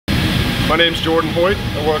My name's Jordan Hoyt.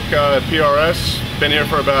 I work at PRS. Been here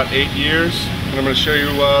for about 8 years, and I'm going to show you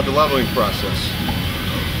the leveling process.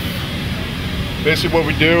 Basically what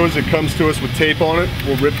we do is it comes to us with tape on it.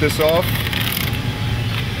 We'll rip this off.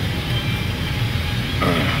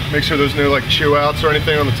 Make sure there's no like chew outs or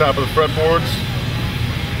anything on the top of the fretboards.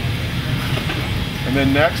 And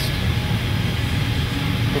then next,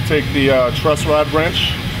 we'll take the truss rod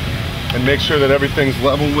wrench and make sure that everything's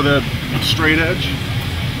level with a straight edge.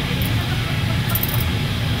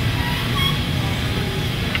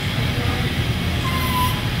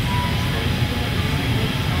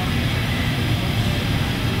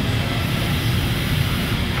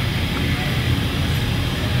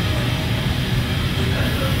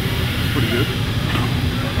 Pretty good.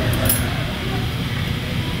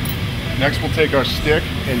 Next we'll take our stick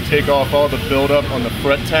and take off all the buildup on the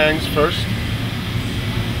fret tangs first.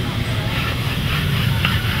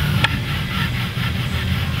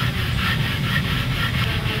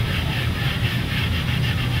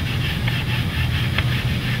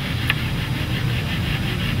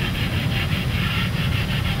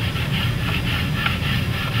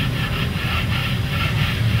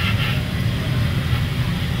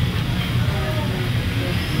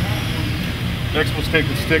 Next we'll take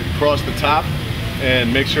the stick across the top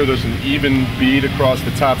and make sure there's an even bead across the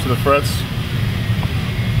tops of the frets.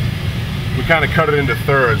 We kind of cut it into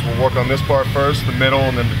thirds. We'll work on this part first, the middle,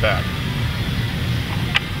 and then the back.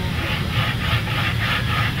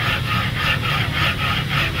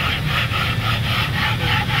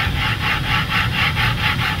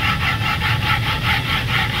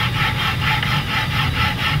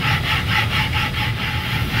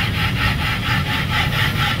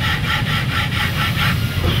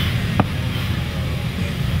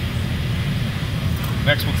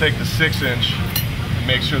 Next we'll take the 6-inch and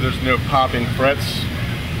make sure there's no popping frets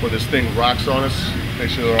where this thing rocks on us. Make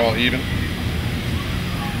sure they're all even.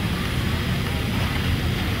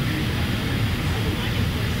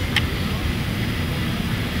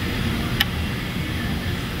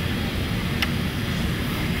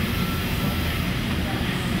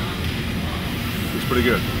 It's pretty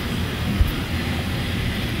good.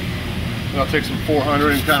 And I'll take some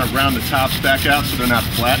 400 and kind of round the tops back out so they're not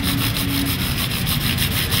flat.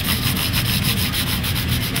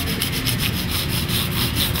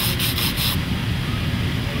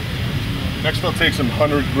 Next I'll take some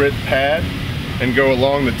 100 grit pad and go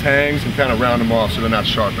along the tangs and kind of round them off so they're not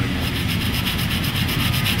sharp anymore.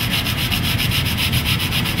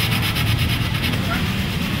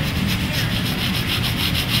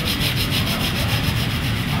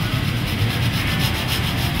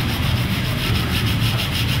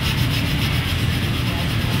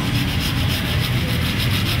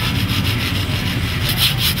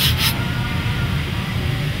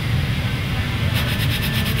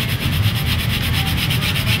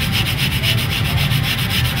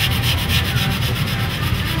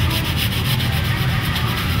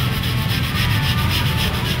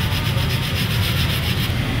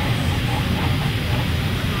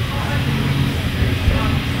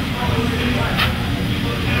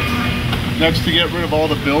 Next, to get rid of all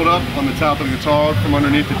the buildup on the top of the guitar from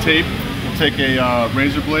underneath the tape, we'll take a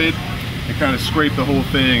razor blade and kind of scrape the whole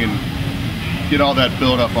thing and get all that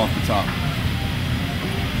buildup off the top.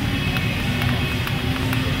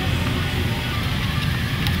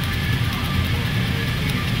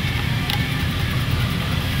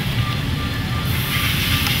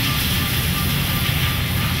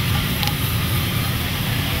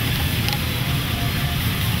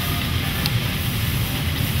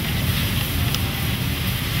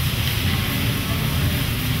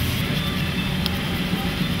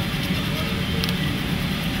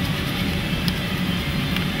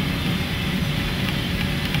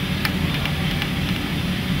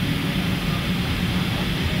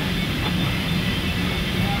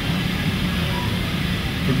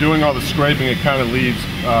 Doing all the scraping, it kind of leaves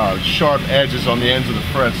sharp edges on the ends of the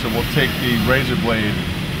frets, so we'll take the razor blade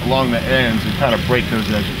along the ends and kind of break those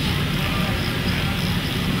edges.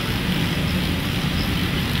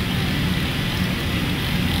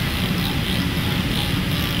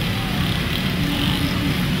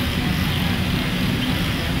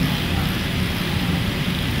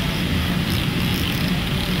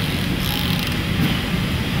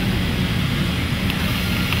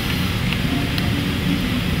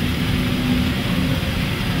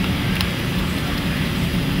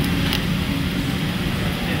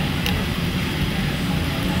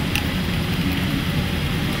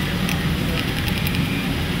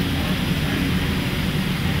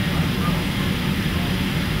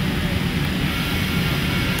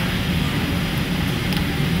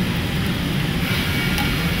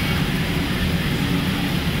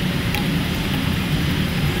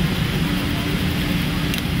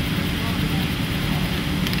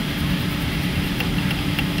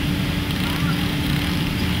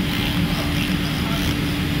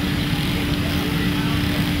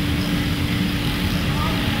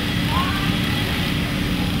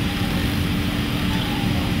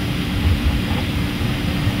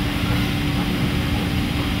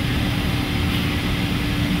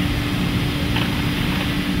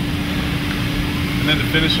 then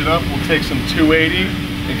to finish it up, we'll take some 280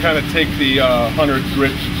 and kind of take the 100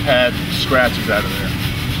 grit pad scratches out of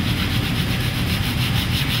there.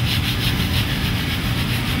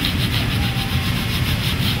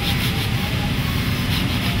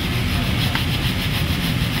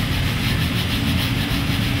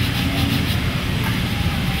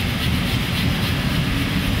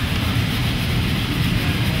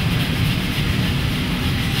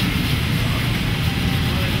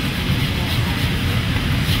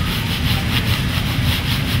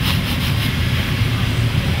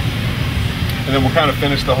 And then we'll kind of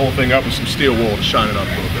finish the whole thing up with some steel wool to shine it up a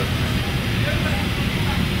little bit.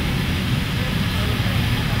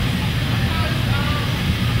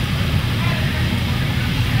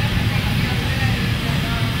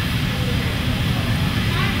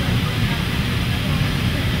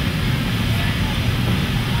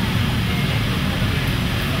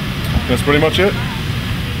 That's pretty much it.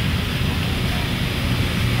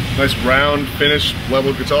 Nice round, finished,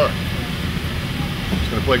 leveled guitar. It's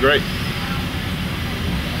gonna play great.